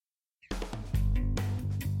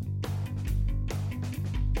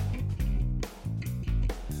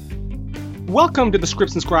Welcome to the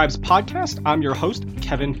Scripts and Scribes podcast. I'm your host,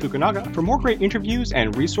 Kevin Fukunaga. For more great interviews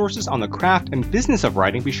and resources on the craft and business of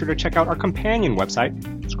writing, be sure to check out our companion website,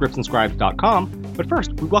 scriptsandscribes.com. But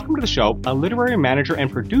first, we welcome to the show a literary manager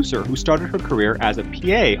and producer who started her career as a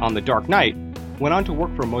PA on The Dark Knight, went on to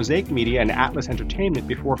work for Mosaic Media and Atlas Entertainment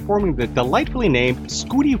before forming the delightfully named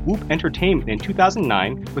Scooty Woop Entertainment in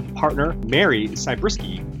 2009 with partner Mary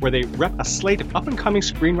Cybriwsky, where they rep a slate of up-and-coming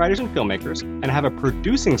screenwriters and filmmakers and have a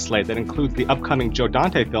producing slate that includes the upcoming Joe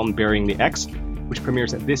Dante film Burying the Ex, which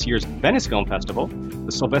premieres at this year's Venice Film Festival,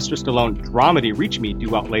 the Sylvester Stallone dramedy Reach Me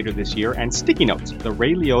due out later this year, and Sticky Notes, the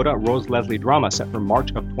Ray Liotta Rose Leslie drama set for March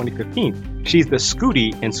of 2015. She's the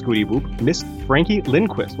Scooty in Scooty Woop, Miss Frankie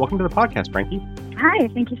Lindquist. Welcome to the podcast, Frankie. Hi,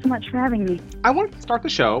 thank you so much for having me. I wanted to start the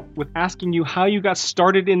show with asking you how you got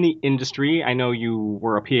started in the industry. I know you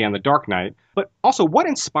were a PA on The Dark Knight, but also what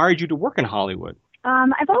inspired you to work in Hollywood?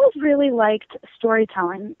 I've always really liked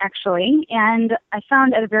storytelling, actually, and I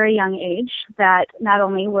found at a very young age that not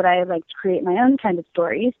only would I like to create my own kind of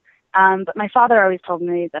stories, but my father always told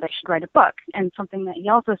me that I should write a book. And something that he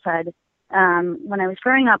also said when I was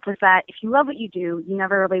growing up was that if you love what you do, you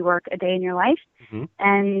never really work a day in your life. Mm-hmm.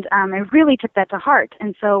 And I really took that to heart.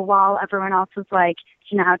 And so while everyone else was like,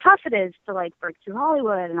 you know how tough it is to like break through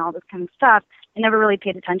Hollywood and all this kind of stuff, I never really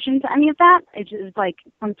paid attention to any of that. It was like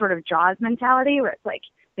some sort of Jaws mentality where it's like,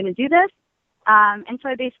 I'm going to do this. And so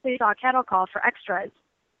I basically saw a cattle call for extras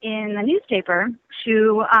in the newspaper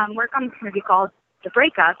to work on this movie called The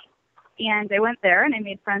Breakup. And I went there and I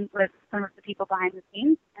made friends with some of the people behind the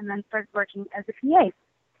scenes and then started working as a PA,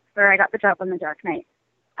 where I got the job on The Dark Knight.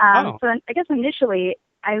 So I guess initially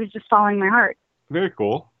I was just following my heart. Very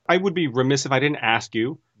cool. I would be remiss if I didn't ask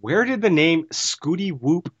you, where did the name Scooty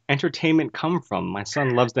Woop Entertainment come from? My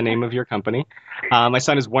son loves the name of your company. My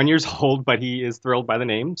son is 1 year old, but he is thrilled by the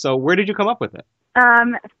name. So where did you come up with it?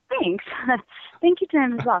 Thanks. Thank you to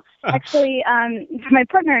him as well. Actually, my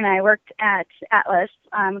partner and I worked at Atlas,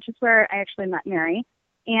 which is where I actually met Mary.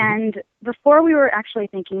 And before we were actually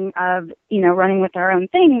thinking of, running with our own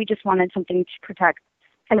thing, we just wanted something to protect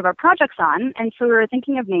kind of our projects on. And so we were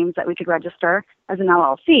thinking of names that we could register as an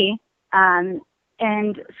LLC.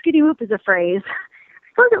 And Scooty Woop is a phrase. I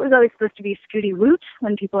suppose it was always supposed to be Scooty Woot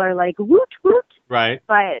when people are like, woot, woot. Right.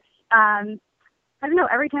 But I don't know,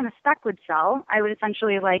 every time a spec would sell, I would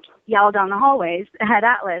essentially like yell down the hallways at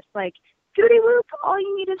Atlas, like, Scooty Woop, all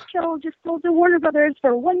you need is kill, just sold to Warner Brothers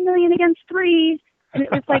for $1 million against 3. And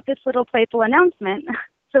it was like this little playful announcement.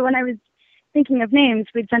 So when I was thinking of names,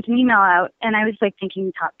 we'd sent an email out, and I was like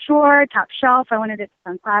thinking top drawer, top shelf. I wanted it to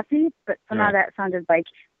sound classy, but somehow that sounded like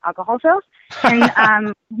alcohol sales.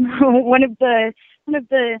 And one of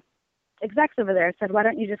the execs over there said, "Why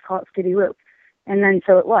don't you just call it Scooty Woop?" And then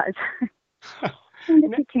so it was. And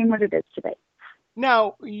it became what it is today.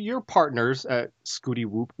 Now, your partners at Scooty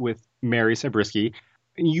Woop with Mary Cybriwsky,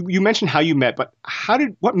 you mentioned how you met, but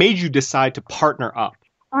what made you decide to partner up?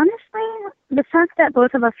 Honestly, the fact that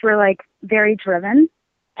both of us were like very driven,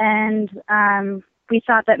 and we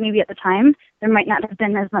thought that maybe at the time there might not have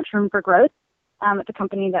been as much room for growth at the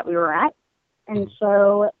company that we were at. And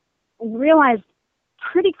so we realized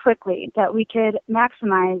pretty quickly that we could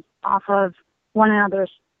maximize off of one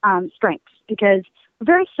another's strengths, because we're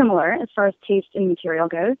very similar as far as taste and material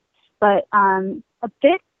goes, but a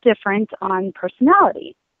bit different on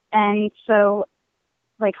personality. And so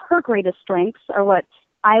like her greatest strengths are what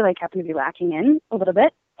I happen to be lacking in a little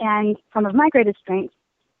bit. And some of my greatest strengths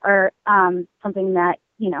are something that,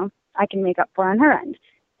 I can make up for on her end.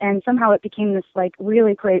 And somehow it became this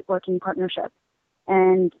really great working partnership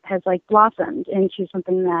and has blossomed into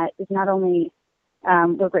something that is not only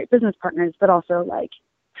we're great business partners, but also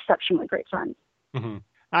exceptionally great friends. Mm-hmm.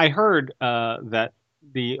 I heard that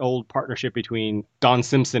the old partnership between Don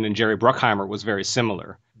Simpson and Jerry Bruckheimer was very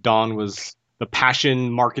similar. Don was the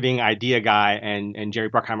passion marketing idea guy, and Jerry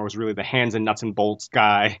Bruckheimer was really the hands and nuts and bolts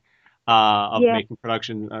guy of making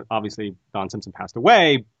production. Obviously, Don Simpson passed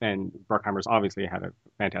away, and Bruckheimer's obviously had a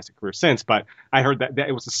fantastic career since. But I heard that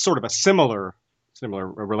it was a sort of a similar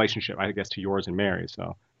relationship, I guess, to yours and Mary's.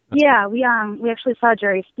 So yeah, cool. We actually saw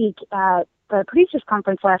Jerry speak at the producers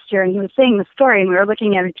conference last year, and he was saying the story, and we were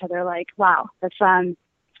looking at each other like, wow, that's 100%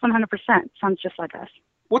 sounds just like us.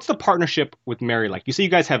 What's the partnership with Mary like? You say you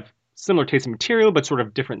guys have similar taste in material, but sort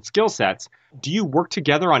of different skill sets. Do you work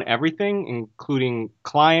together on everything, including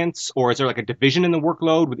clients, or is there a division in the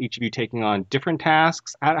workload with each of you taking on different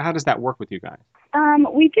tasks? How does that work with you guys?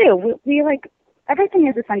 We do. We everything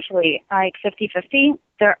is essentially 50-50.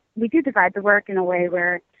 We do divide the work in a way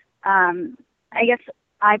where I guess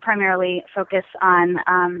I primarily focus on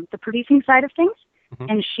the producing side of things, Mhm.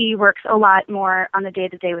 And she works a lot more on the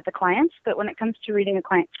day-to-day with the clients. But when it comes to reading a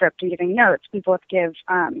client script and giving notes, we both give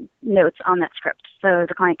notes on that script. So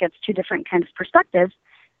the client gets two different kinds of perspectives.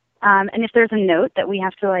 And if there's a note that we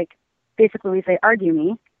have to, like, basically we say, argue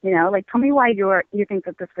me, tell me why you think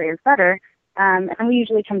that this way is better. And we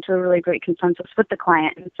usually come to a really great consensus with the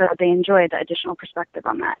client, and so they enjoy the additional perspective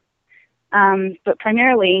on that. But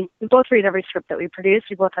primarily, we both read every script that we produce.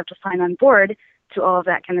 We both have to sign on board to all of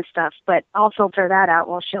that kind of stuff. But I'll filter that out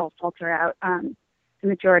while she'll filter out the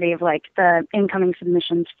majority of, like, the incoming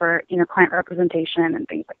submissions for, client representation and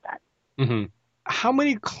things like that. Mm-hmm. How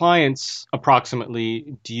many clients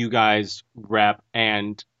approximately do you guys rep,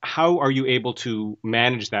 and how are you able to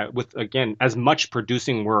manage that with, again, as much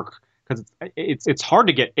producing work? Because it's hard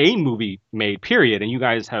to get a movie made, period. And you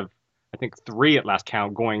guys have, I think, 3 at last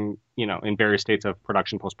count going, in various states of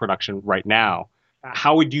production, post-production right now.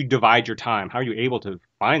 How would you divide your time? How are you able to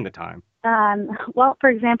find the time? Well, for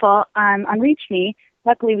example, on Reach Me,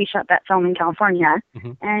 luckily we shot that film in California,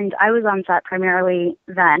 Mm-hmm. and I was on set primarily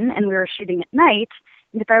then, and we were shooting at night.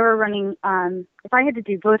 And if I were running, if I had to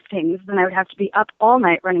do both things, then I would have to be up all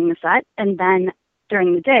night running the set, and then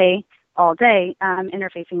during the day, all day,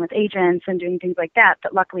 interfacing with agents and doing things like that.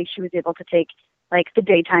 But luckily she was able to take, like, the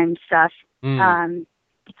daytime stuff,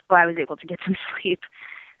 so I was able to get some sleep.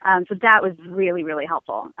 So that was really, really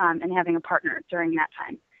helpful, and having a partner during that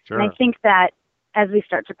time. Sure. And I think that as we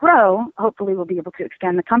start to grow, hopefully we'll be able to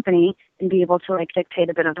expand the company and be able to, like, dictate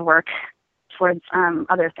a bit of the work towards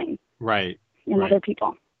other things. Right. And other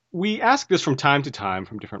people. We ask this from time to time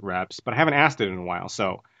from different reps, but I haven't asked it in a while.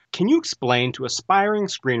 So can you explain to aspiring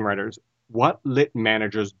screenwriters what lit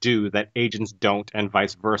managers do that agents don't, and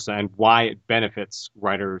vice versa, and why it benefits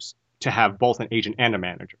writers to have both an agent and a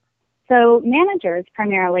manager? So managers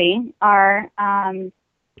primarily are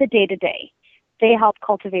the day-to-day. They help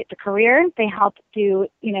cultivate the career. They help do,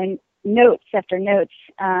 notes after notes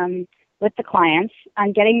with the clients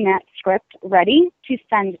on getting that script ready to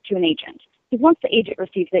send to an agent. Because once the agent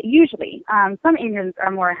receives it, usually, some agents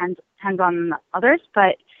are more hands-on than others,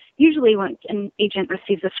 but usually when an agent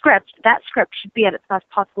receives a script, that script should be at its best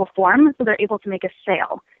possible form so they're able to make a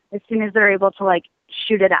sale as soon as they're able to, like,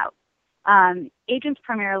 shoot it out. Agents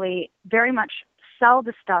primarily very much sell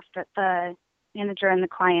the stuff that the manager and the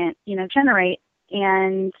client, generate.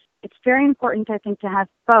 And it's very important, I think, to have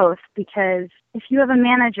both, because if you have a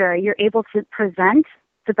manager, you're able to present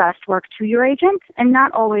the best work to your agent, and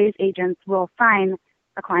not always agents will sign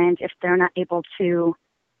a client if they're not able to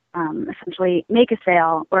essentially make a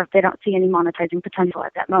sale, or if they don't see any monetizing potential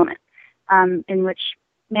at that moment, in which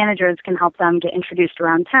managers can help them get introduced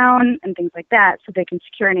around town and things like that, so they can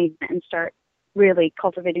secure an agent and start really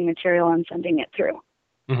cultivating material and sending it through.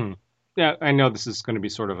 Mm-hmm. Yeah, I know this is going to be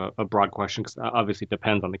sort of a broad question, because obviously it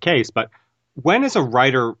depends on the case, but when is a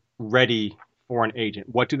writer ready for an agent?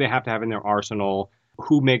 What do they have to have in their arsenal?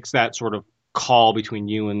 Who makes that sort of call between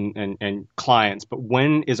you and clients? But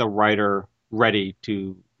when is a writer ready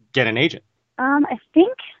to get an agent? I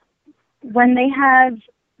think when they have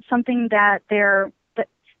something that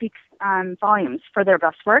speaks volumes for their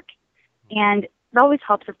best work, and it always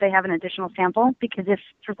helps if they have an additional sample, because if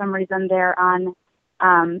for some reason they're on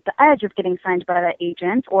the edge of getting signed by that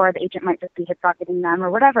agent, or the agent might just be hip-pocketing them or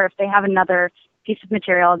whatever, if they have another piece of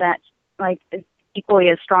material that's, like, is equally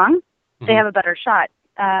as strong, they have a better shot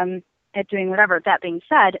at doing whatever. That being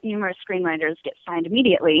said, numerous screenwriters get signed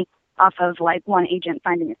immediately off of, like, one agent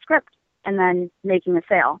finding a script and then making a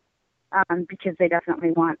sale, because they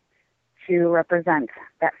definitely want to represent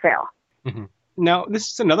that sale. Mm-hmm. Now,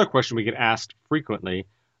 this is another question we get asked frequently,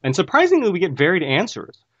 and surprisingly, we get varied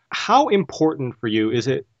answers. How important for you is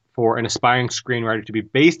it for an aspiring screenwriter to be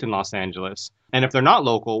based in Los Angeles? And if they're not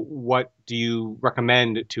local, what do you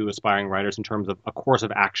recommend to aspiring writers in terms of a course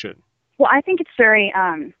of action? Well, I think it's very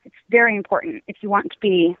important if you want to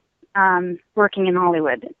be working in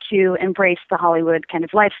Hollywood to embrace the Hollywood kind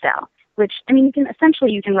of lifestyle, which, I mean,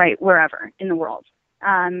 you can write wherever in the world.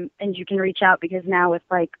 And you can reach out, because now with,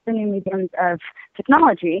 like, the new mediums of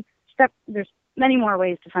technology, there's many more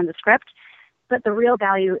ways to send a script. But the real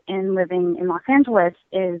value in living in Los Angeles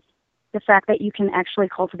is the fact that you can actually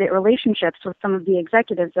cultivate relationships with some of the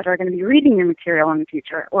executives that are going to be reading your material in the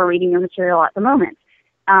future, or reading your material at the moment.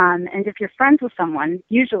 And if you're friends with someone,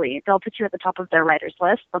 usually they'll put you at the top of their writer's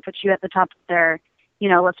list. They'll put you at the top of their,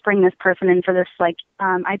 let's bring this person in for this, like,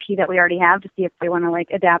 IP that we already have, to see if they want to, like,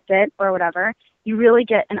 adapt it or whatever. You really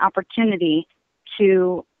get an opportunity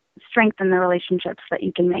to strengthen the relationships that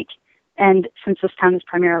you can make. And since this town is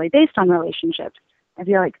primarily based on relationships, I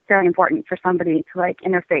feel like it's very important for somebody to, like,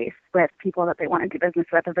 interface with people that they want to do business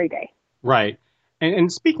with every day. Right.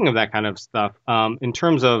 And speaking of that kind of stuff, in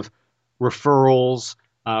terms of referrals,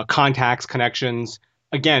 contacts, connections,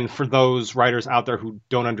 again, for those writers out there who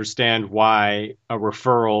don't understand why a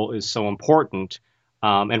referral is so important,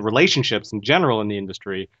 and relationships in general in the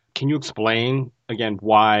industry, can you explain again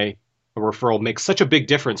why a referral makes such a big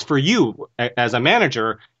difference for you as a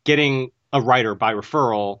manager getting a writer by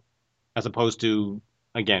referral as opposed to,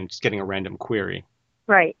 again, just getting a random query?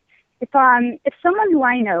 Right. If someone who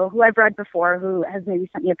I know, who I've read before, who has maybe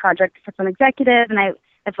sent me a project for some executive, and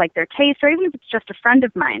it's like their taste, or even if it's just a friend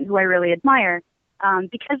of mine who I really admire,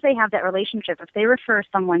 because they have that relationship, if they refer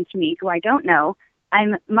someone to me who I don't know,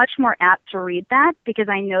 I'm much more apt to read that because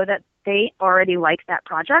I know that they already like that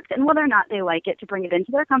project, and whether or not they like it to bring it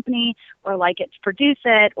into their company, or like it to produce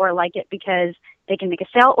it, or like it because they can make a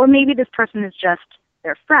sale, or maybe this person is just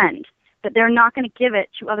their friend, but they're not going to give it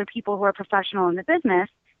to other people who are professional in the business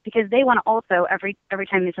because they want to also, every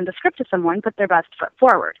time they send a script to someone, put their best foot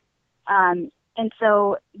forward. And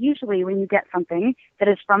so usually when you get something that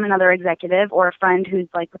is from another executive or a friend who's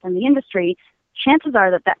like within the industry, chances are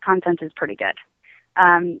that that content is pretty good.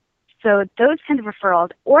 So those kind of referrals,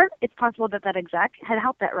 or it's possible that that exec had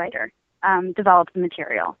helped that writer develop the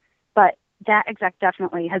material, but that exec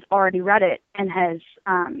definitely has already read it and has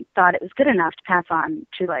thought it was good enough to pass on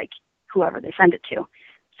to like whoever they send it to.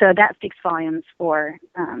 So that speaks volumes for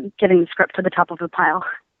getting the script to the top of the pile.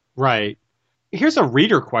 Right. Here's a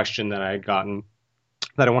reader question that I had gotten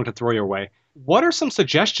that I want to throw your way. What are some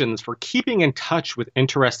suggestions for keeping in touch with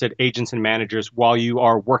interested agents and managers while you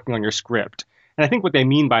are working on your script? And I think what they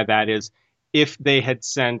mean by that is if they had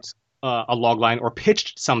sent a logline or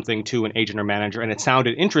pitched something to an agent or manager and it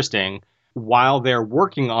sounded interesting, while they're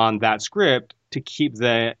working on that script to keep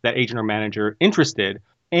that agent or manager interested,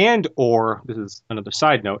 and or, this is another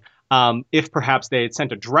side note, if perhaps they had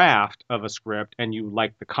sent a draft of a script and you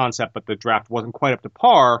liked the concept, but the draft wasn't quite up to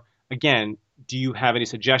par, again, do you have any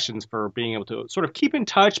suggestions for being able to sort of keep in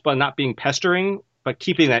touch, but not being pestering, but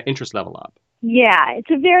keeping that interest level up? Yeah,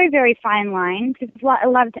 it's a very, very fine line because a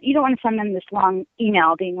lot of you don't want to send them this long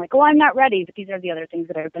email being like, oh, I'm not ready, but these are the other things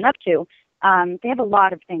that I've been up to. They have a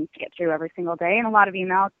lot of things to get through every single day and a lot of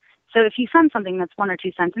emails. So if you send something that's 1 or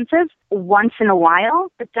 2 sentences once in a while,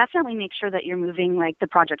 but definitely make sure that you're moving like the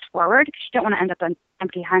project forward because you don't want to end up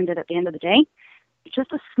empty-handed at the end of the day.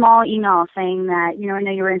 Just a small email saying that, I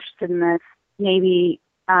know you were interested in this. Maybe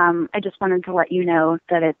I just wanted to let you know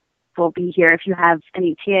that it will be here if you have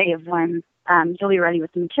any TA of when you'll be ready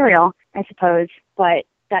with the material, I suppose. But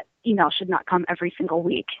that email should not come every single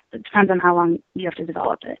week. It depends on how long you have to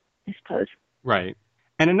develop it, I suppose. Right.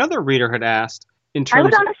 And another reader had asked, I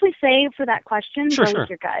would honestly say for that question, go with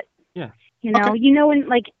your gut. Yeah. Okay.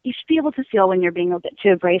 When you should be able to feel when you're being a bit too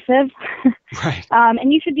abrasive. Right.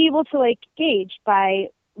 And you should be able to gauge by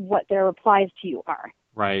what their replies to you are.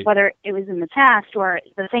 Right. Whether it was in the past or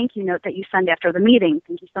the thank you note that you send after the meeting.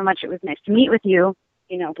 Thank you so much. It was nice to meet with you.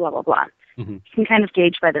 Blah, blah, blah. Mm-hmm. You can kind of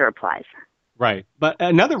gauge by the replies. Right. But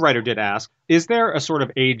another writer did ask, is there a sort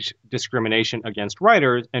of age discrimination against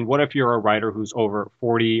writers? And what if you're a writer who's over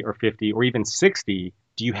 40 or 50 or even 60?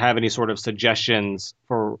 Do you have any sort of suggestions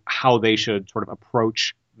for how they should sort of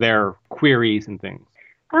approach their queries and things?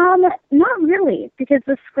 Not really, because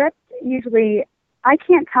the script usually, I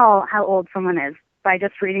can't tell how old someone is by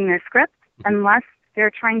just reading their script unless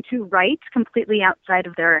they're trying to write completely outside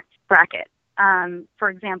of their bracket. For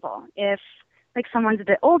example, if someone's a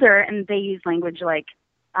bit older and they use language like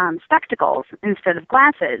spectacles instead of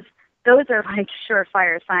glasses, those are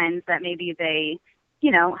surefire signs that maybe they,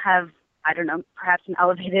 have, I don't know, perhaps an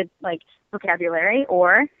elevated vocabulary,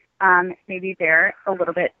 or maybe they're a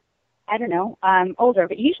little bit, I don't know, older.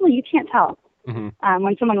 But usually you can't tell. Mm-hmm.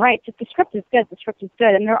 When someone writes, if the script is good, the script is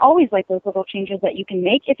good. And there are always those little changes that you can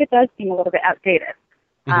make if it does seem a little bit outdated.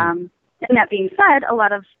 Mm-hmm. And that being said, a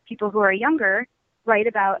lot of people who are younger write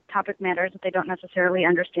about topic matters that they don't necessarily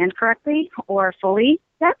understand correctly or fully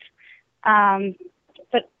yet.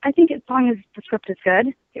 But I think as long as the script is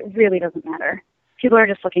good, it really doesn't matter. People are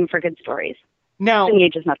just looking for good stories. Now, the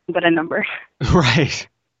age is nothing but a number. Right.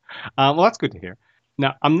 Well, that's good to hear.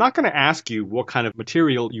 Now, I'm not going to ask you what kind of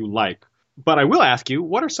material you like, but I will ask you,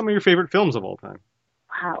 what are some of your favorite films of all time?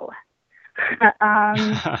 Wow.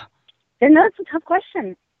 That's a tough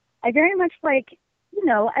question. I very much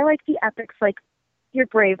I like the epics like your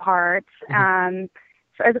Braveheart. Mm-hmm.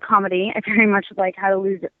 So as a comedy, I very much like How to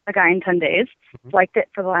Lose a Guy in 10 Days. Mm-hmm. Liked it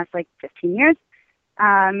for the last 15 years.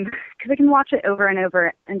 Because I can watch it over and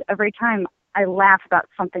over, and every time I laugh about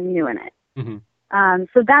something new in it. Mm-hmm.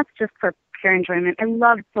 So that's just for pure enjoyment. I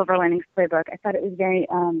loved Silver Linings Playbook. I thought it was very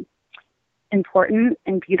important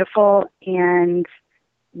and beautiful, and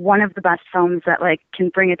one of the best films that like can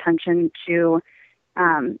bring attention to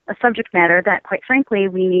a subject matter that, quite frankly,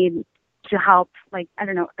 we need to help, like, I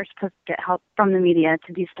don't know, are supposed to get help from the media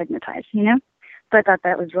to destigmatize, you know? So I thought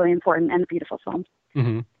that was really important and a beautiful film.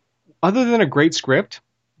 Mm-hmm. Other than a great script,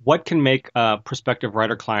 what can make a prospective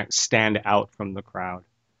writer client stand out from the crowd?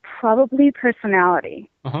 Probably personality.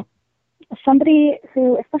 Uh-huh. Somebody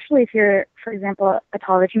who, especially if you're, for example, a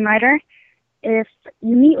television writer, if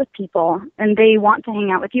you meet with people and they want to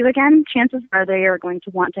hang out with you again, chances are they are going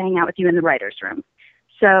to want to hang out with you in the writer's room.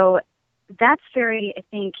 So that's very, I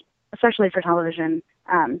think, especially for television,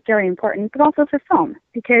 very important, but also for film.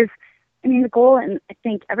 Because, I mean, the goal in, I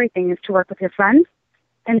think, everything is to work with your friends.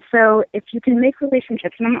 And so if you can make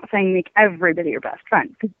relationships, and I'm not saying make everybody your best friend,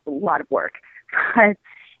 because it's a lot of work, but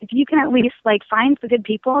if you can at least, like, find the good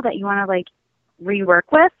people that you want to, like, rework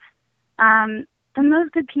with, then those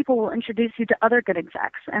good people will introduce you to other good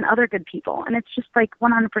execs and other good people. And it's just, like,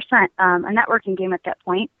 100% a networking game at that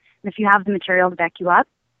point. And if you have the material to back you up,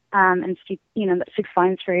 and speak, you know, that speaks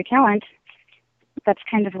volumes for your talent, that's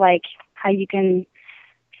kind of like how you can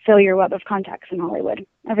fill your web of contacts in Hollywood.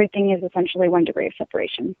 Everything is essentially 1 degree of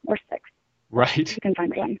separation, or 6. Right. You can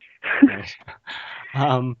find one. Right.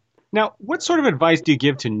 Now, what sort of advice do you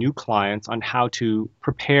give to new clients on how to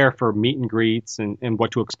prepare for meet and greets and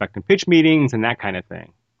what to expect in pitch meetings and that kind of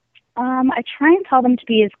thing? I try and tell them to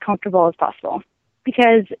be as comfortable as possible.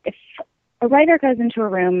 Because if a writer goes into a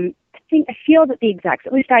room, I feel that the execs,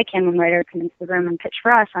 at least I can when writers come into the room and pitch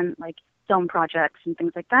for us on, like, film projects and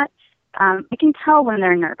things like that, I can tell when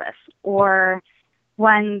they're nervous or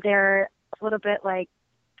when they're a little bit, like,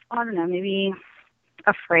 I don't know, maybe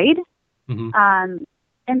afraid. Mm-hmm.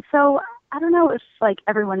 And so I don't know if, like,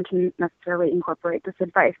 everyone can necessarily incorporate this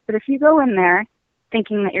advice, but if you go in there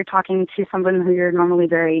thinking that you're talking to someone who you're normally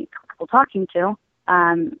very comfortable talking to,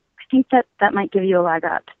 I think that might give you a leg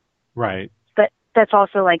up. Right. But that's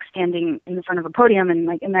also like standing in the front of a podium and,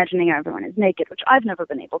 like, imagining everyone is naked, which I've never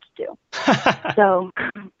been able to do. So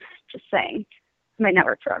just saying, it might not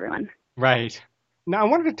work for everyone. Right. Now, I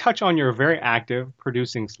wanted to touch on your very active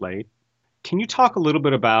producing slate. Can you talk a little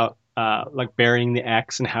bit about like Burying the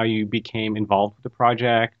X and how you became involved with the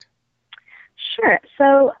project? Sure.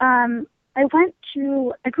 So I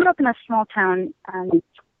grew up in a small town in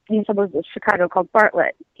the suburbs of Chicago called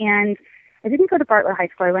Bartlett. And I didn't go to Bartlett High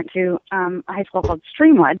School. I went to a high school called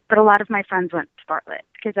Streamwood, but a lot of my friends went to Bartlett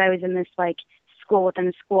because I was in this, like, school within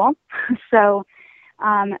a school. So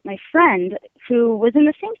my friend, who was in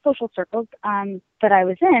the same social circles that I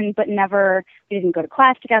was in, but we didn't go to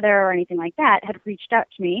class together or anything like that, had reached out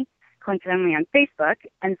to me, coincidentally on Facebook,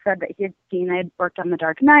 and said that he had seen I had worked on The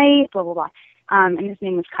Dark Knight, blah, blah, blah. And his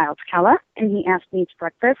name was Kyle Takella, and he asked me to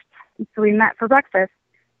breakfast. And so we met for breakfast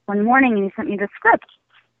one morning, and he sent me the script.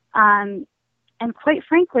 And quite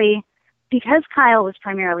frankly, because Kyle was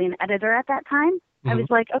primarily an editor at that time, mm-hmm. I was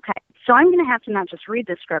like, okay, so I'm going to have to not just read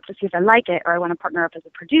the script to see if I like it or I want to partner up as a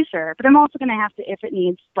producer, but I'm also going to have to, if it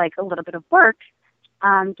needs, like, a little bit of work,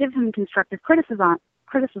 give him constructive criticism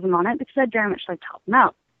on it, because I'd very much like to help him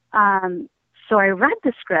out. So I read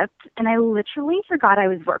the script, and I literally forgot I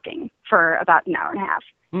was working for about an hour and a half.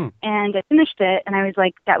 And I finished it, and I was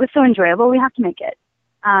like, that was so enjoyable, we have to make it.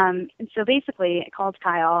 And so basically, I called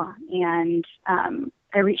Kyle, and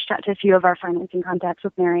I reached out to a few of our financing contacts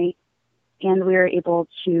with Mary, and we were able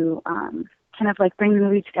to kind of, like, bring the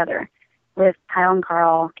movie together with Kyle and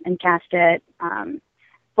Carl and cast it.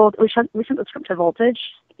 We sent the script to Voltage,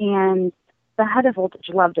 and the head of Voltage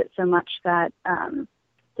loved it so much that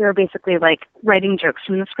they were basically, like, writing jokes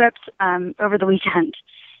from the script over the weekend.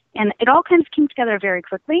 And it all kind of came together very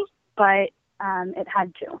quickly, but it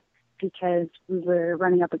had to, because we were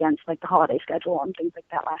running up against, like, the holiday schedule and things like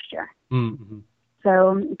that last year. Mm-hmm.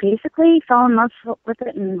 So basically fell in love with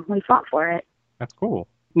it, and we fought for it. That's cool.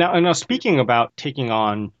 Now speaking about taking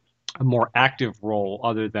on a more active role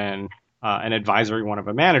other than an advisory one of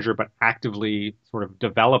a manager, but actively sort of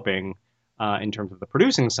developing in terms of the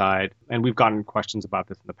producing side, and we've gotten questions about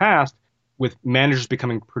this in the past, with managers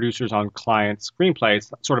becoming producers on clients'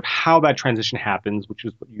 screenplays, sort of how that transition happens, which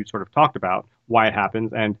is what you sort of talked about, why it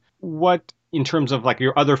happens, and what, in terms of, like,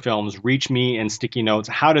 your other films, Reach Me and Sticky Notes,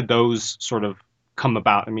 how did those sort of come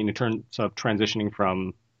about? I mean, in terms of transitioning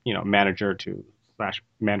from, you know, manager to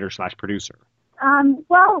 /producer.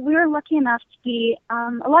 Well, we were lucky enough to be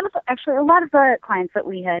a lot of the clients that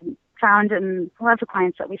we had found and a lot of the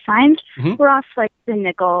clients that we signed mm-hmm. were off, like, the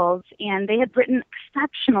Nichols, and they had written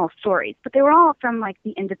exceptional stories, but they were all from, like,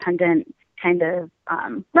 the independent kind of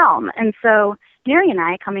realm. And so Mary and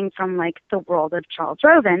I, coming from, like, the world of Charles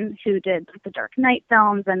Roven, who did the Dark Knight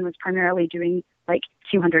films and was primarily doing like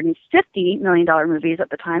 $250 million movies at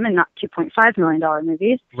the time and not $2.5 million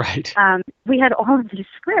movies. Right. We had all of these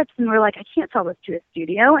scripts and we're like, I can't sell this to a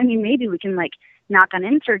studio. I mean, maybe we can like knock on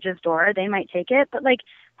Insurge's door. They might take it. But like,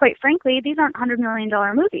 quite frankly, these aren't $100 million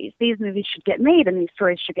movies. These movies should get made and these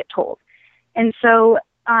stories should get told. And so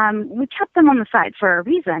we kept them on the side for a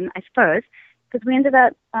reason, I suppose, because we ended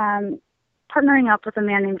up partnering up with a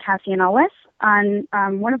man named Cassian Elwes on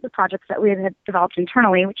one of the projects that we had developed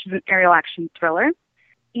internally, which is an aerial action thriller.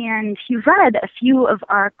 And he read a few of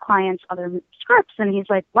our clients' other scripts, and he's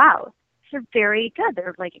like, wow, these are very good.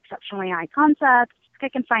 They're like exceptionally high concepts. I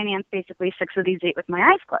can finance basically 6 of these 8 with my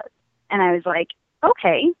eyes closed. And I was like,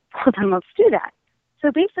 okay, well then let's do that.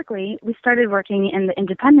 So basically, we started working in the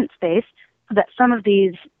independent space so that some of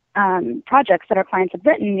these projects that our clients had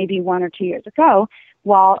written maybe 1 or 2 years ago,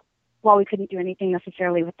 while we couldn't do anything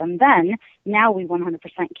necessarily with them then, now we 100%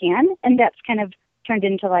 can. And that's kind of turned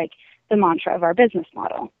into like the mantra of our business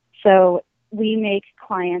model. So we make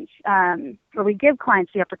clients, or we give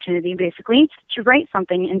clients the opportunity basically to write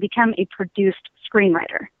something and become a produced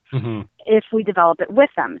screenwriter. Mm-hmm. If we develop it with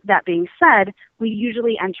them. That being said, we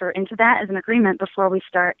usually enter into that as an agreement before we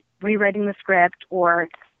start rewriting the script or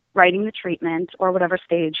writing the treatment or whatever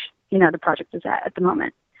stage, the project is at the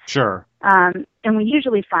moment. Sure. And we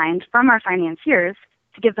usually find from our financiers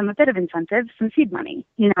to give them a bit of incentive, some seed money,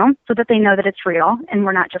 so that they know that it's real and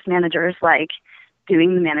we're not just managers like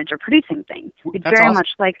doing the manager producing thing. We'd very awesome. Much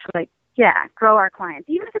like to grow our clients.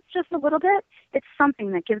 Even if it's just a little bit, it's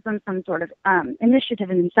something that gives them some sort of initiative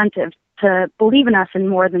and incentive to believe in us in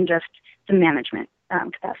more than just the management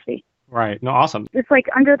capacity. Right. No, awesome. It's like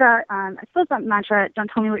under the, I suppose that mantra,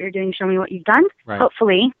 don't tell me what you're doing, show me what you've done. Right.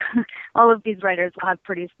 Hopefully, all of these writers will have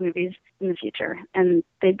produced movies in the future, and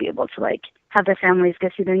they'd be able to have their families go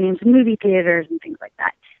see their names in movie theaters and things like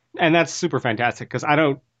that. And that's super fantastic because I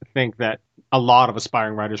don't think that a lot of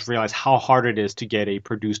aspiring writers realize how hard it is to get a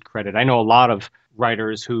produced credit. I know a lot of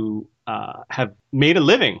writers who have made a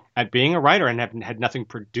living at being a writer and have had nothing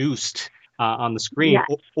produced on the screen,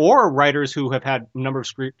 yes. or writers who have had a number of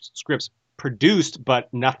scripts produced,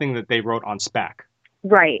 but nothing that they wrote on spec.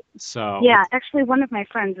 Right. So yeah, actually, one of my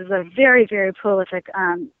friends is a very, very prolific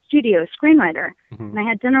studio screenwriter, mm-hmm. and I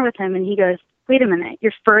had dinner with him, and he goes, "Wait a minute,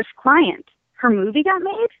 your first client, her movie got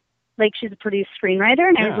made? Like she's a produced screenwriter?"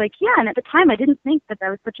 And I was like, "Yeah." And at the time, I didn't think that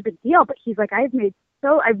was such a big deal, but he's like, "I've made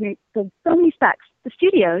so many specs to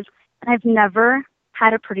studios, and I've never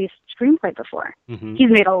had a produced screenplay before." Mm-hmm. He's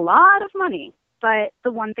made a lot of money, but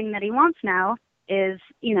the one thing that he wants now is,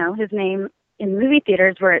 his name in movie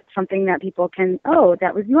theaters where it's something that people can, oh,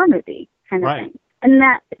 that was your movie kind of right. thing. And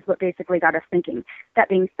that is what basically got us thinking. That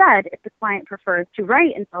being said, if the client prefers to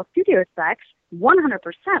write and sell studio specs, 100%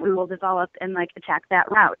 we will develop and attack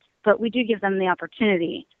that route. But we do give them the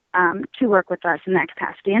opportunity to work with us in that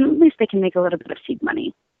capacity, and at least they can make a little bit of seed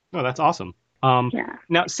money. Oh, that's awesome. Yeah.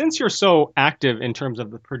 Now, since you're so active in terms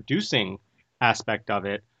of the producing aspect of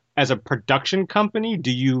it, as a production company,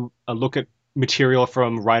 do you look at material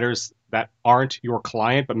from writers that aren't your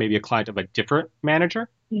client, but maybe a client of a different manager?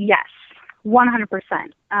 Yes,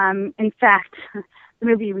 100%. In fact, the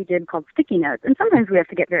movie we did called Sticky Notes, and sometimes we have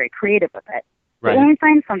to get very creative with it. Right. But when we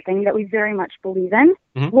find something that we very much believe in,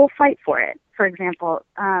 mm-hmm. we'll fight for it. For example,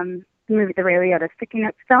 the movie, the Ray Liotta Sticky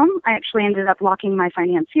Notes film, I actually ended up locking my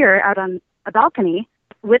financier out on a balcony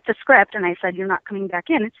with the script, and I said, "You're not coming back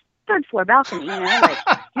in." It's third floor balcony, you're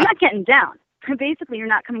not getting down. Basically, you're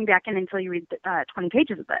not coming back in until you read 20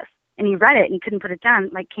 pages of this. And he read it and he couldn't put it down,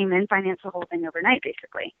 came in, financed the whole thing overnight,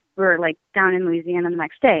 basically. We were down in Louisiana the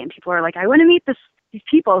next day, and people were like, "I want to meet these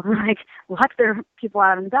people who lock their people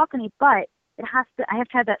out on the balcony," but I have to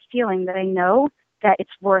have that feeling that I know that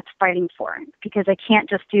it's worth fighting for, because I can't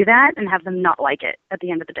just do that and have them not like it at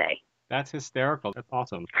the end of the day. That's hysterical. That's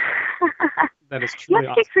awesome. That is truly awesome. You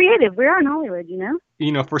have to get creative. We're in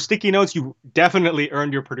Hollywood, for Sticky Notes, you definitely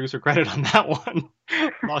earned your producer credit on that one.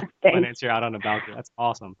 Financier out on a balcony. That's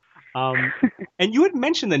awesome. And you had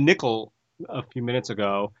mentioned the nickel a few minutes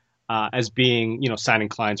ago as being, signing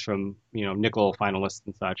clients from, nickel finalists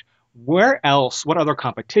and such. Where else, what other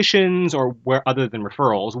competitions or where other than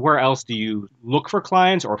referrals, where else do you look for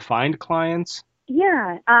clients or find clients?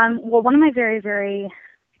 Yeah. Well, one of my very, very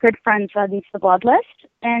good friends needs the Blood List,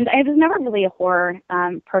 and I was never really a horror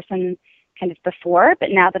person kind of before, but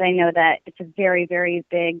now that I know that it's a very, very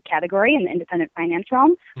big category in the independent finance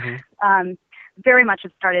realm, mm-hmm. Very much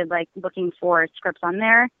have started looking for scripts on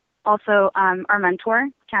there. Also, our mentor,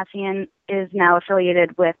 Cassian, is now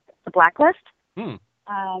affiliated with the Blacklist. Mm.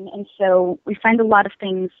 And so we find a lot of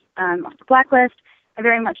things off the Blacklist. I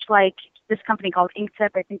very much like this company called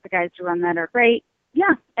Inktip. I think the guys who run that are great.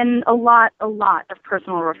 Yeah, and a lot of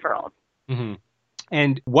personal referrals. Hmm.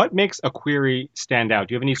 And what makes a query stand out?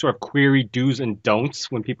 Do you have any sort of query do's and don'ts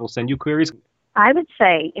when people send you queries? I would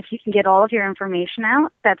say if you can get all of your information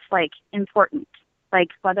out, that's like important.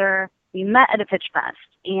 Like whether we met at a pitch fest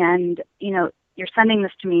and, you're sending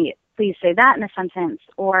this to me, please say that in a sentence.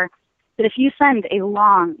 Or that if you send a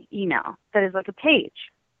long email that is like a page,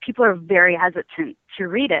 people are very hesitant to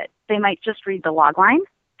read it. They might just read the log line.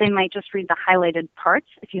 They might just read the highlighted parts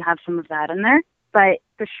if you have some of that in there. But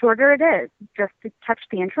the shorter it is, just to touch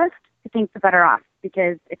the interest, I think the better off.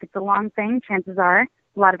 Because if it's a long thing, chances are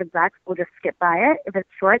a lot of execs will just skip by it. If it's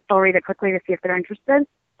short, they'll read it quickly to see if they're interested. If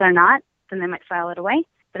they're not, then they might file it away.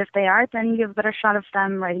 But if they are, then you have a better shot of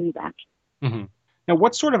them writing you back. Hmm. Now,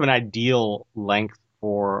 what's sort of an ideal length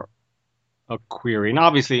for a query? And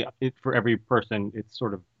obviously, for every person, it's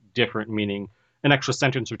sort of different, meaning an extra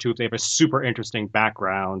sentence or two if they have a super interesting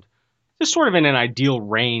background. Just sort of in an ideal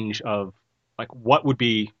range of like what would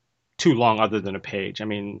be too long other than a page. I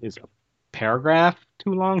mean, is a paragraph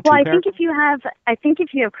too long? Well, Two I paragraphs? think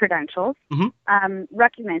if you have credentials, Hmm.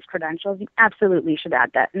 recognized credentials, you absolutely should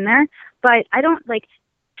add that in there. But I don't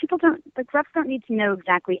people don't, reps don't need to know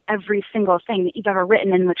exactly every single thing that you've ever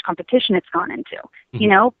written and which competition it's gone into.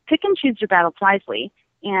 Hmm. Pick and choose your battles wisely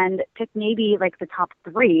and pick maybe like the top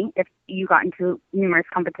three if you got into numerous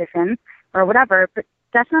competitions or whatever, but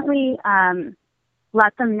definitely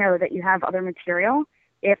let them know that you have other material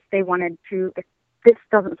if they wanted to, if this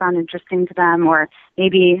doesn't sound interesting to them, or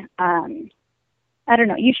maybe, I don't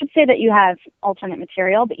know, you should say that you have alternate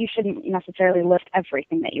material, but you shouldn't necessarily list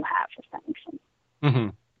everything that you have, if that makes sense. Hmm.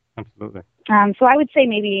 Absolutely. So I would say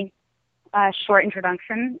maybe a short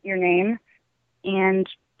introduction, your name, and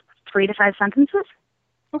 3 to 5 sentences.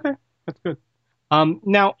 Okay, that's good.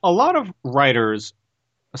 Now, a lot of writers,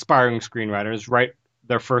 aspiring screenwriters, write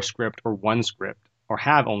their first script or one script or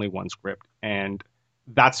have only one script, and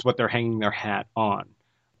that's what they're hanging their hat on.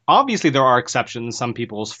 Obviously, there are exceptions. Some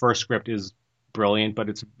people's first script is brilliant, but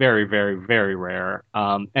it's very, very, very rare.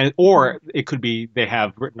 Or it could be they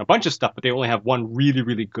have written a bunch of stuff, but they only have one really,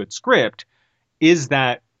 really good script. Is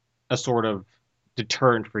that a sort of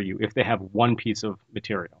deterrent for you if they have one piece of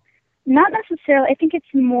material? Not necessarily. I think it's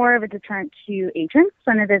more of a deterrent to agents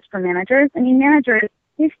than it is for managers. I mean, managers, at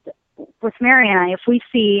least with Mary and I, if we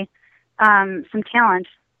see some talent,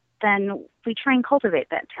 then we try and cultivate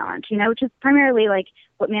that talent, which is primarily like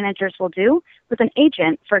what managers will do. With an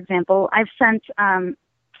agent, for example, I've sent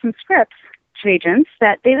some scripts to agents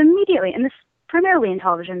that they've immediately, and this primarily in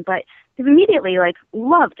television, but they've immediately like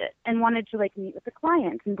loved it and wanted to like meet with the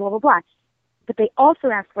client and blah, blah, blah. But they also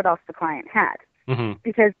asked what else the client had. Hmm.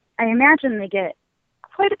 Because I imagine they get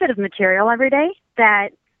quite a bit of material every day that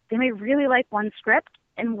they may really like one script,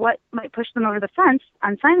 and what might push them over the fence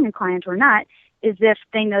on signing a client or not is if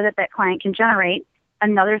they know that that client can generate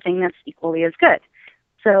another thing that's equally as good.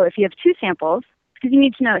 So if you have 2 samples, because you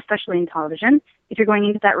need to know, especially in television, if you're going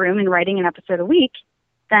into that room and writing an episode a week,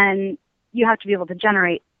 then you have to be able to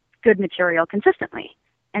generate good material consistently.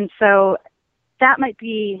 And so that might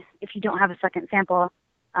be if you don't have a second sample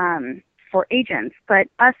for agents. But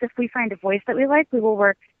us, if we find a voice that we like, we will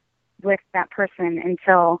work with that person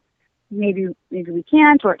until maybe we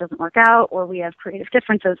can't, or it doesn't work out, or we have creative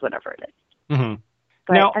differences, whatever it is. Hmm.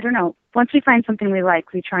 But Now, I don't know. Once we find something we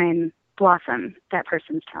like, we try and blossom that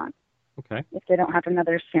person's talent. okay. If they don't have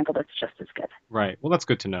another sample that's just as good. Right. Well, that's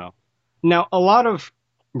good to know. Now, a lot of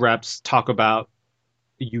reps talk about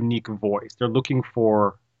a unique voice. They're looking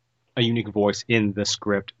for a unique voice in the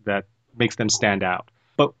script that makes them stand out.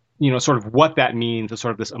 But, sort of what that means is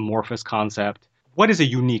sort of this amorphous concept. What is a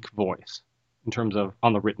unique voice in terms of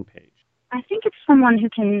on the written page? I think it's someone who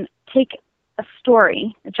can take a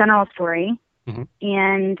story, a general story, Hmm.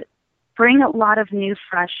 and bring a lot of new,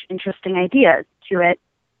 fresh, interesting ideas to it,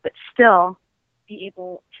 but still be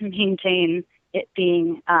able to maintain it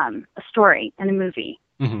being a story and a movie.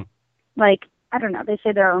 Hmm. Like, I don't know, they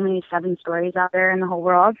say there are only 7 stories out there in the whole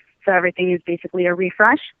world, so everything is basically a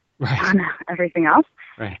refresh Right. on everything else.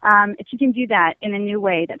 Right. If you can do that in a new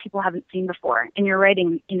way that people haven't seen before, and your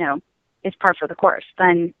writing, is par for the course,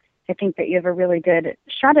 then I think that you have a really good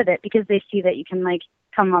shot at it, because they see that you can like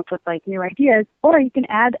come up with like new ideas, or you can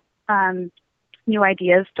add new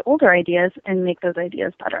ideas to older ideas and make those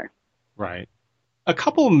ideas better. Right. A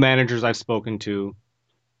couple of managers I've spoken to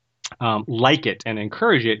like it and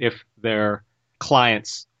encourage it if their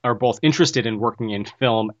clients are both interested in working in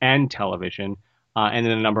film and television, and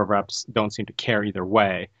then a number of reps don't seem to care either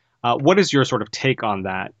way. What is your sort of take on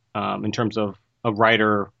that in terms of a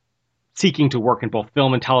writer seeking to work in both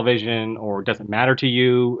film and television, or does it matter to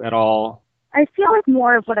you at all? I feel like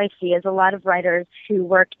more of what I see is a lot of writers who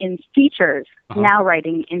work in features now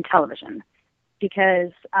writing in television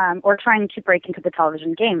because, or trying to break into the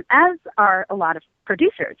television game, as are a lot of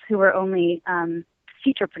producers who are only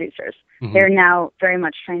feature producers. They're now very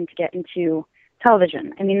much trying to get into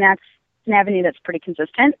television. I mean, that's an avenue that's pretty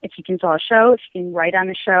consistent. If you can sell a show, if you can write on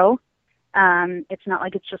a show, it's not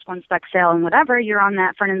like it's just one spec sale and whatever. You're on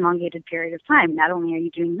that for an elongated period of time. Not only are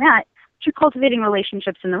you doing that, but you're cultivating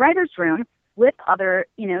relationships in the writer's room with other,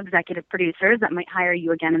 executive producers that might hire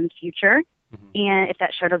you again in the future. And if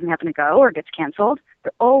that show doesn't happen to go or gets canceled,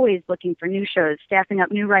 they're always looking for new shows, staffing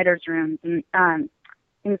up new writers' rooms and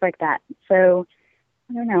things like that. So,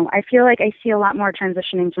 I don't know. I feel like I see a lot more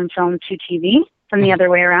transitioning from film to TV than the other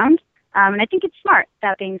way around. And I think it's smart.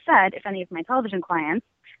 That being said, if any of my television clients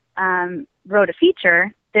wrote a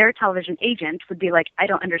feature, their television agent would be like, I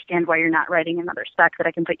don't understand why you're not writing another spec that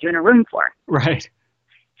I can put you in a room for. Right.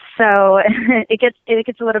 So it gets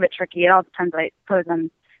a little bit tricky. It all depends, I suppose,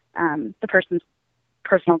 on the person's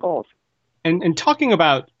personal goals. And talking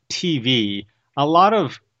about TV, a lot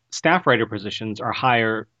of staff writer positions are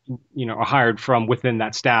hired from within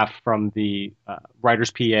that staff, from the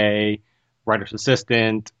writer's PA, writer's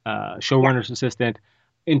assistant, showrunner's assistant.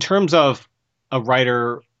 In terms of a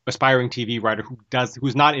writer, aspiring TV writer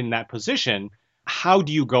who's not in that position, how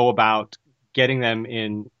do you go about getting them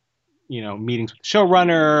in, meetings with the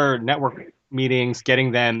showrunner, network meetings,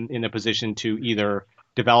 getting them in a position to either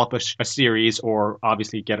develop a series or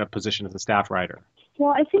obviously get a position as a staff writer?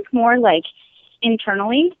 Well, I think more like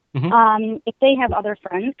internally. If they have other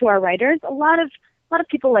friends who are writers, a lot of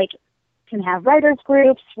people can have writers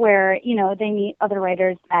groups where, they meet other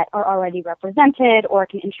writers that are already represented or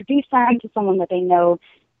can introduce them to someone that they know,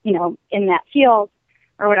 in that field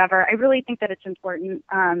or whatever. I really think that it's important.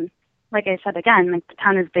 Like I said, again, the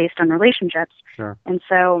town is based on relationships. Sure. And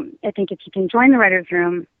so I think if you can join the writer's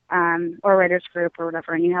room or writer's group or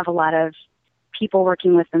whatever, and you have a lot of people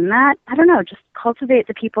working within that, I don't know, just cultivate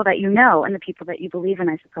the people that you know and the people that you believe in,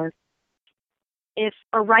 I suppose. If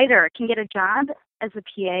a writer can get a job as a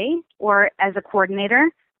PA or as a coordinator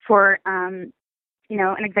for, an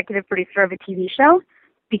executive producer of a TV show,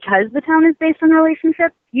 because the town is based on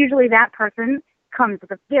relationships, usually that person comes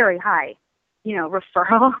with a very high,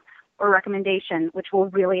 referral or recommendation, which will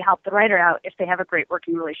really help the writer out if they have a great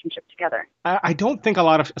working relationship together. I don't think a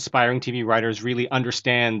lot of aspiring TV writers really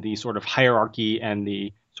understand the sort of hierarchy and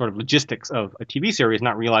the sort of logistics of a TV series,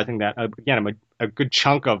 not realizing that, again, a good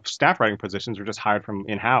chunk of staff writing positions are just hired from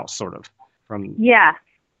in-house, sort of. Yeah,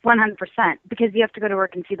 100%, because you have to go to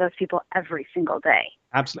work and see those people every single day.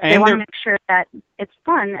 Absolutely. They want to make sure that it's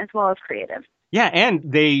fun as well as creative. Yeah, and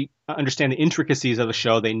they understand the intricacies of the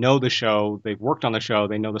show. They know the show. They've worked on the show.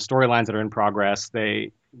 They know the storylines that are in progress. They're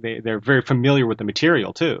very familiar with the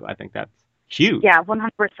material, too. I think that's huge. Yeah,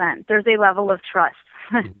 100%. There's a level of trust,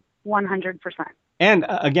 100%. And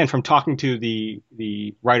again, from talking to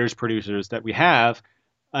the writers, producers that we have,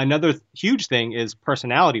 another huge thing is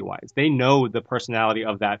personality-wise. They know the personality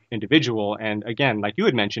of that individual. And again, like you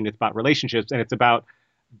had mentioned, it's about relationships and it's about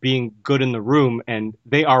being good in the room. And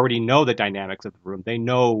they already know the dynamics of the room. They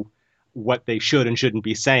know what they should and shouldn't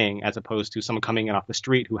be saying, as opposed to someone coming in off the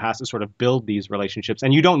street who has to sort of build these relationships.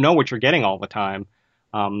 And you don't know what you're getting all the time.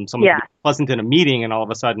 Someone's pleasant in a meeting, and all of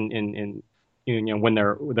a sudden when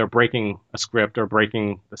they're breaking a script or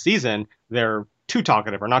breaking the season, they're too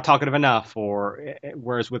talkative or not talkative enough,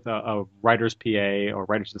 whereas with a writer's PA or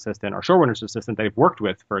writer's assistant or showrunner's assistant they've worked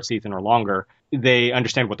with for a season or longer, they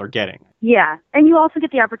understand what they're getting. Yeah, and you also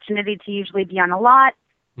get the opportunity to usually be on a lot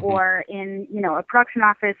or in, a production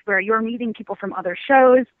office where you're meeting people from other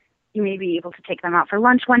shows. You may be able to take them out for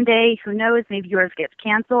lunch one day. Who knows? Maybe yours gets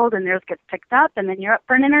canceled and theirs gets picked up, and then you're up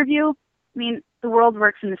for an interview. I mean, the world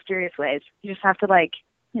works in mysterious ways. You just have to,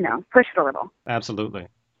 push it a little. Absolutely.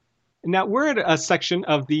 Now, we're at a section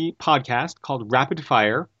of the podcast called Rapid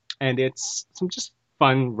Fire, and it's some just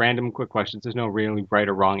fun, random, quick questions. There's no really right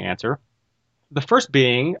or wrong answer. The first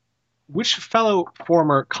being, which fellow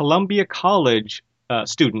former Columbia College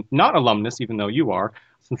student, not alumnus, even though you are,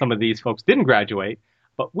 since some of these folks didn't graduate,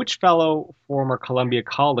 but which fellow former Columbia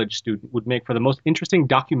College student would make for the most interesting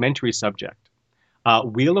documentary subject?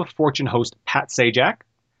 Wheel of Fortune host Pat Sajak,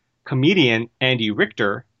 comedian Andy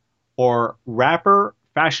Richter, or rapper,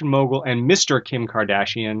 fashion mogul, and Mr. Kim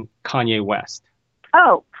Kardashian, Kanye West?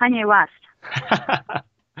 Oh, Kanye West.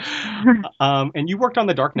 And you worked on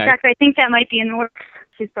The Dark Knight. In fact, I think that might be in the works.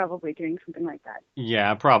 She's probably doing something like that.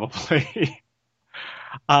 Yeah, probably.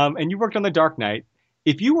 And you worked on The Dark Knight.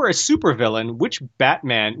 If you were a supervillain, which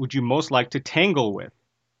Batman would you most like to tangle with?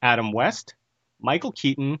 Adam West, Michael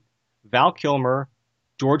Keaton, Val Kilmer,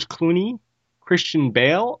 George Clooney, Christian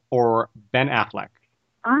Bale or Ben Affleck?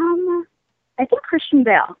 I think Christian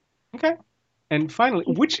Bale. Okay. And finally,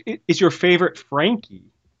 which is your favorite Frankie?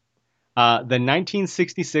 The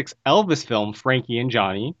 1966 Elvis film Frankie and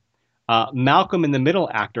Johnny, Malcolm in the Middle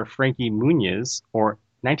actor Frankie Muniz, or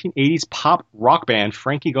 1980s pop rock band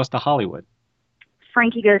Frankie Goes to Hollywood?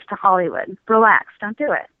 Frankie Goes to Hollywood. Relax. Don't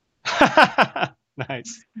do it.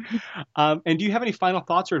 Nice. And do you have any final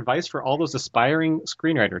thoughts or advice for all those aspiring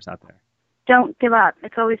screenwriters out there? Don't give up.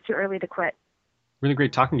 It's always too early to quit. Really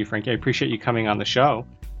great talking to you, Frankie. I appreciate you coming on the show.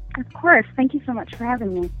 Of course. Thank you so much for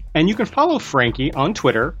having me. And you can follow Frankie on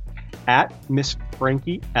Twitter at Miss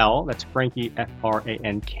Frankie L. That's Frankie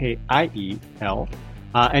FrankiEL.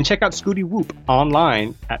 And check out Scooty Woop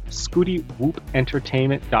online at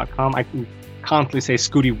scootywoopentertainment.com. I can constantly say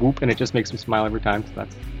Scooty Woop, and it just makes me smile every time. So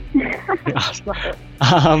that's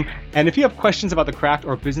awesome. And if you have questions about the craft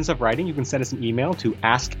or business of writing, you can send us an email to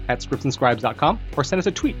ask@scriptsandscribes.com or send us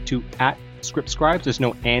a tweet to @scriptscribes. There's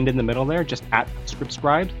no and in the middle there, just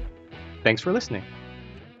 @scriptscribes. Thanks for listening.